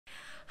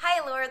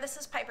this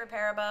is Piper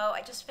Perabo.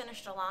 I just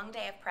finished a long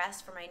day of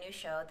press for my new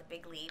show, The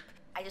Big Leap.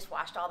 I just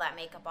washed all that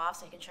makeup off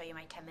so I can show you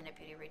my 10-minute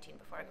beauty routine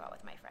before I go out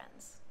with my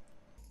friends.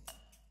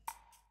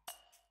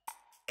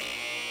 I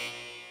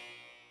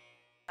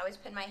always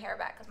pin my hair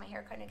back because my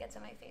hair kind of gets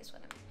in my face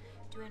when I'm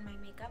doing my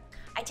makeup.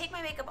 I take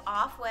my makeup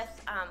off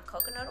with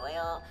coconut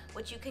oil,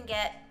 which you can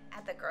get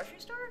at the grocery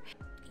store.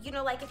 You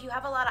know, like if you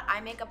have a lot of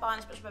eye makeup on,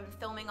 especially if I've been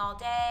filming all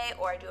day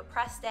or I do a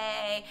press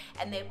day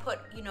and they put,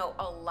 you know,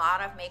 a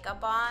lot of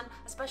makeup on,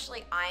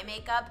 especially eye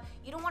makeup,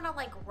 you don't want to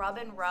like rub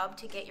and rub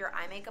to get your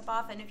eye makeup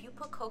off. And if you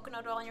put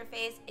coconut oil on your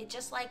face, it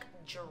just like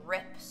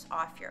drips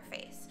off your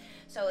face.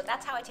 So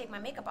that's how I take my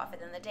makeup off at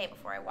the end of the day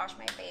before I wash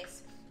my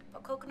face.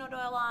 Put coconut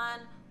oil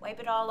on,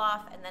 wipe it all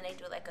off, and then I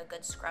do like a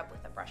good scrub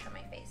with a brush on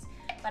my face.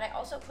 But I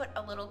also put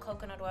a little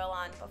coconut oil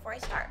on before I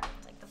start.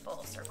 It's like the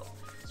full circle.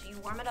 So you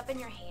warm it up in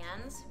your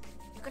hands.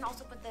 You can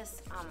also put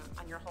this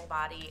on your whole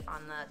body,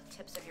 on the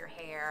tips of your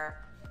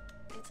hair.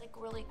 It's like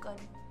really good.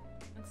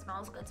 It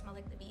smells good, smells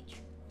like the beach.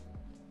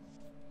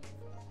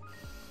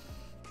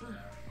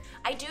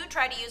 I do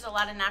try to use a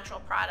lot of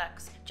natural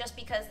products just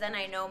because then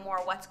I know more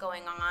what's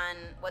going on,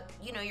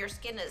 you know, your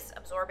skin is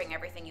absorbing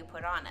everything you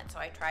put on it. So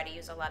I try to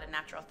use a lot of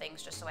natural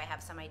things just so I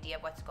have some idea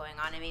of what's going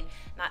on. I mean,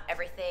 not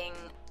everything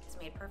is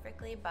made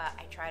perfectly, but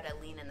I try to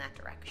lean in that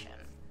direction.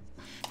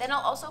 Then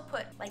I'll also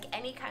put like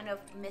any kind of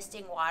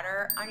misting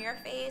water on your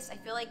face. I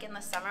feel like in the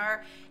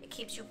summer, it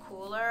keeps you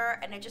cooler,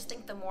 and I just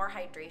think the more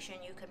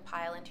hydration you can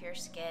pile into your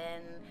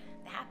skin,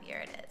 the happier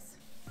it is.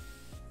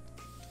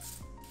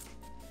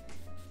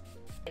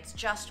 It's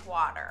just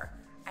water.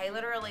 I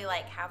literally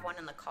like have one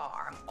in the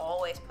car. I'm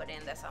always putting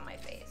this on my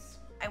face.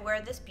 I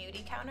wear this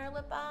Beauty Counter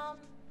lip balm.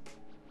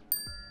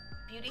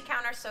 Beauty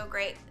Counter's so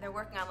great. They're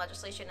working on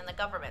legislation in the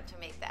government to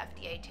make the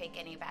FDA take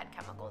any bad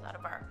chemicals out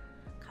of our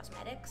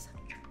cosmetics.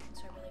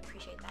 So I really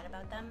appreciate that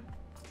about them.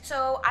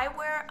 So I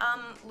wear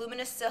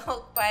Luminous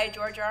Silk by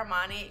Giorgio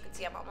Armani. You can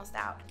see I'm almost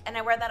out. And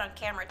I wear that on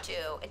camera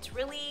too. It's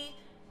really,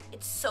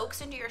 it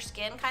soaks into your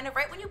skin kind of.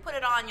 Right when you put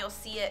it on, you'll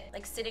see it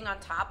like sitting on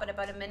top, but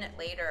about a minute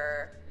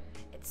later,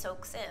 it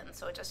soaks in.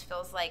 So it just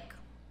feels like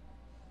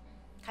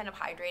kind of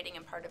hydrating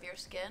and part of your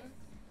skin.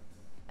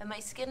 And my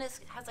skin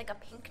has like a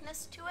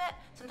pinkness to it.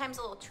 Sometimes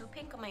a little too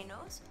pink on my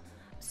nose.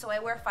 So I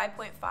wear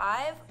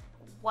 5.5.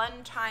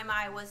 One time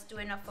I was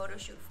doing a photo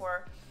shoot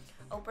for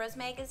Oprah's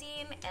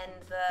magazine, and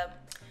the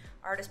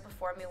artist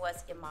before me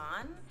was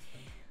Iman.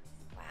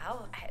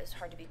 Wow, it was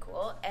hard to be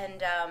cool.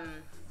 And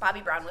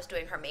Bobbi Brown was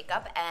doing her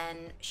makeup,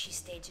 and she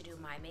stayed to do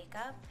my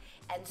makeup.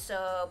 And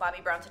so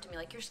Bobbi Brown said to me,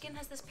 like, your skin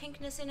has this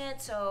pinkness in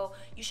it, so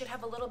you should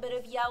have a little bit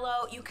of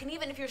yellow. You can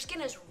even, if your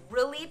skin is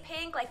really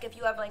pink, like if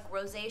you have like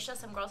rosacea,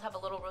 some girls have a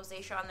little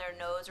rosacea on their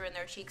nose or in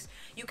their cheeks,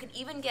 you can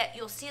even get,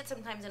 you'll see it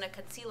sometimes in a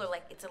concealer,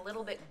 like it's a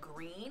little bit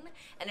green.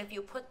 And if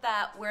you put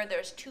that where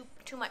there's too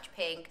much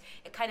pink,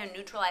 it kind of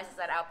neutralizes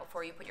that out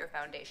before you put your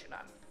foundation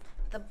on.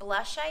 The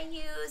blush I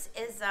use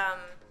is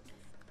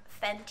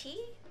Fenty,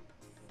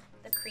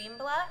 the cream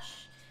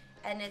blush,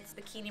 and it's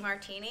Bikini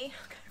Martini.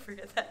 I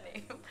forget that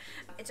name.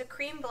 It's a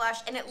cream blush,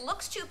 and it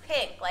looks too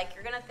pink. Like,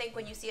 you're gonna think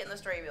when you see it in the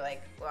store, you'll be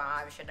like, well,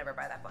 I should never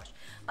buy that blush.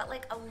 But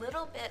like a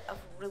little bit of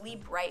really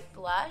bright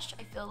blush,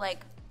 I feel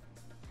like,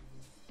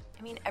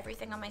 I mean,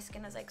 everything on my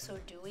skin is like so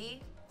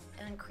dewy,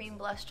 and then cream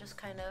blush just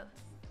kind of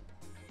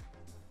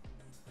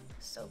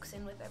soaks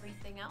in with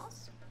everything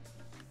else.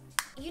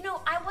 You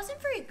know, I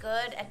wasn't very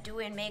good at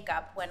doing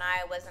makeup when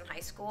I was in high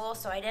school,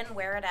 so I didn't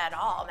wear it at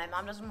all. My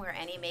mom doesn't wear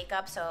any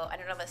makeup, so I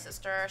don't have a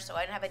sister, so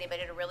I didn't have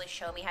anybody to really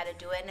show me how to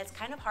do it, and it's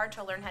kind of hard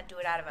to learn how to do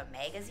it out of a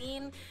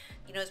magazine.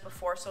 You know, it was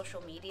before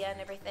social media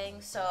and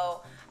everything,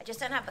 so I just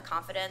didn't have the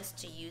confidence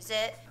to use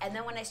it. And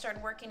then when I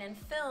started working in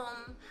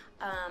film,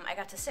 I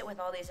got to sit with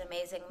all these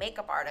amazing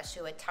makeup artists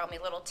who would tell me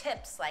little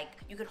tips, like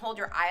you can hold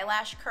your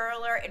eyelash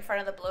curler in front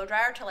of the blow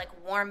dryer to like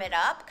warm it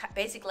up,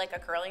 basically like a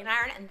curling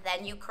iron, and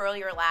then you curl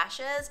your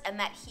lashes, and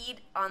that heat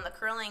on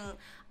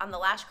the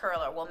lash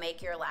curler will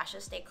make your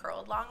lashes stay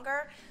curled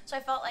longer. So I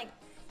felt like,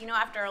 you know,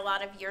 after a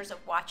lot of years of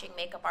watching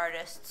makeup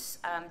artists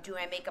do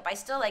my makeup, I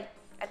still like,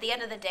 at the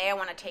end of the day, I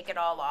want to take it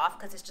all off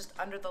because it's just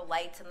under the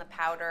lights and the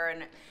powder,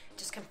 and it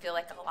just can feel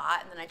like a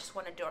lot, and then I just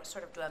want to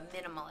sort of do a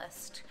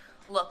minimalist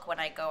look when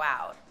I go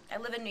out. I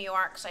live in New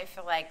York, so I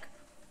feel like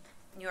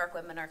New York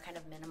women are kind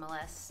of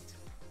minimalist.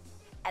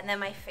 And then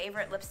my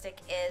favorite lipstick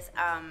is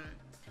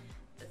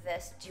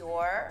this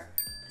Dior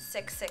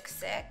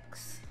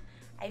 666.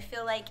 I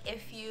feel like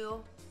if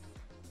you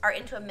are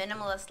into a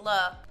minimalist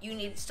look,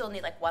 you still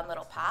need like one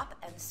little pop,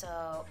 and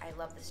so I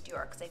love this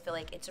Dior because I feel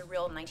like it's a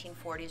real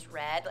 1940s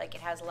red, like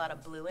it has a lot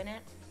of blue in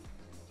it.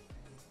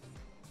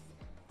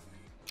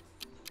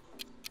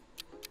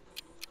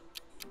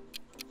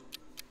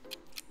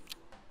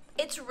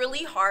 It's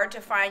really hard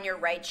to find your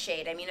right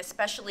shade. I mean,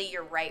 especially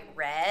your right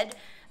red.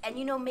 And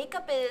you know,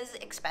 makeup is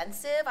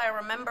expensive. I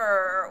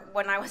remember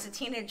when I was a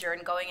teenager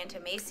and going into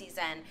Macy's,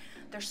 and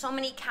there's so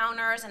many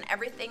counters and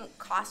everything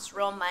costs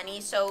real money.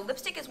 So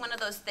lipstick is one of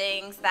those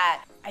things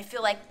that I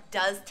feel like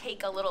does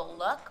take a little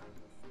look,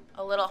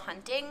 a little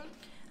hunting.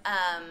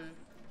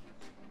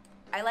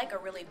 I like a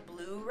really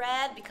blue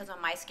red because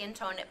on my skin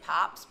tone it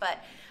pops, but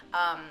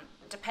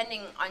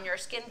depending on your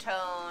skin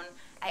tone,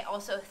 I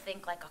also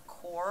think like a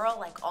coral,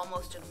 like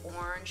almost an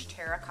orange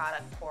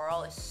terracotta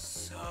coral is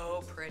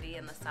so pretty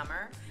in the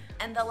summer.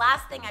 And the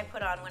last thing I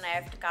put on when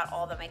I've got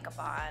all the makeup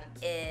on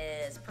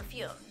is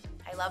perfume.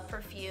 I love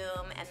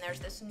perfume, and there's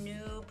this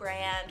new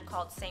brand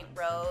called St.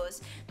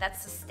 Rose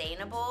that's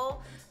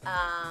sustainable.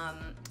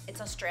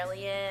 It's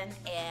Australian,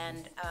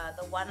 and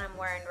the one I'm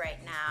wearing right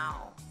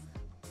now,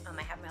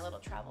 I have my little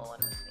travel one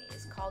with me,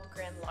 is called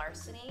Grand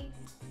Larceny.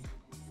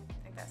 I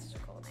think that's such a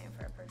cool name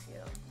for a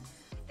perfume.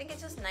 I think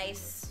it's just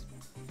nice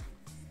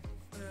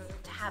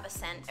to have a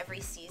scent every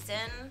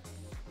season.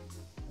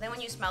 Then when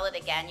you smell it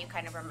again, you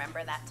kind of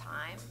remember that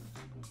time.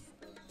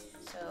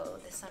 So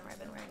this summer I've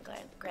been wearing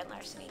Grand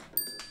Larceny.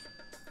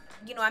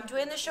 You know, I'm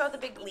doing the show The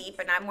Big Leap,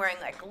 and I'm wearing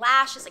like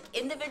lashes, like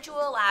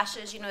individual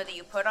lashes, you know, that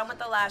you put on with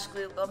the lash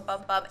glue, bump,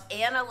 bump, bump,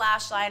 and a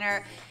lash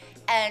liner.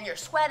 And you're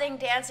sweating,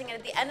 dancing, and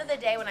at the end of the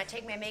day, when I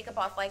take my makeup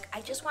off, like,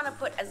 I just want to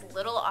put as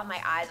little on my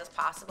eyes as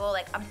possible.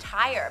 Like, I'm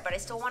tired, but I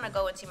still want to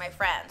go and see my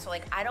friends. So,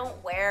 like, I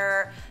don't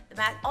wear the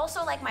mask.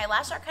 Also, like, my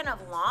lashes are kind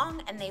of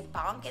long, and they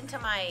bonk into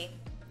my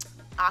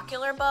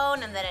ocular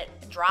bone, and then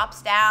it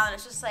drops down, and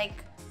it's just,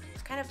 like,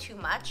 it's kind of too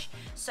much.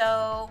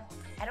 So,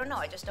 I don't know.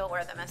 I just don't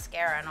wear the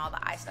mascara and all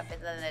the eye stuff.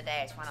 At the end of the day,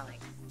 I just want to,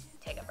 like,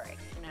 take a break.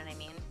 You know what I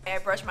mean? I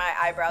brush my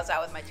eyebrows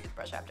out with my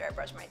toothbrush after I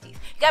brush my teeth.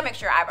 You gotta make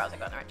sure your eyebrows are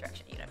going the right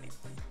direction. You know what I mean?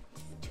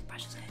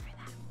 Toothbrush is good for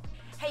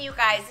that. Hey, you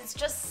guys, it's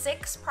just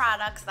 6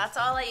 products. That's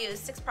all I use,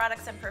 6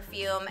 products and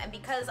perfume. And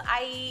because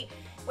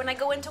when I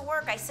go into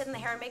work, I sit in the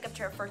hair and makeup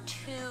chair for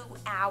 2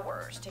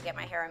 hours to get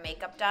my hair and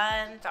makeup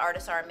done. The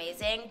artists are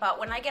amazing, but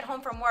when I get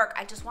home from work,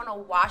 I just want to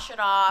wash it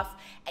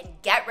off and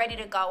get ready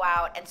to go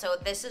out. And so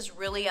this is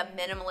really a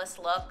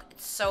minimalist look.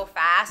 It's so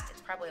fast.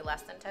 It's probably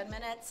less than 10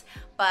 minutes,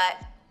 but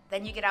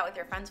then you get out with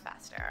your friends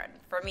faster. And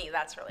for me,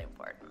 that's really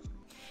important.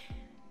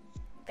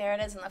 There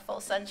it is in the full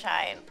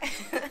sunshine.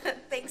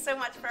 Thanks so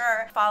much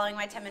for following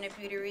my 10-minute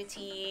beauty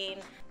routine.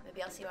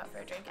 Maybe I'll see you out for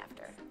a drink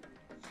after.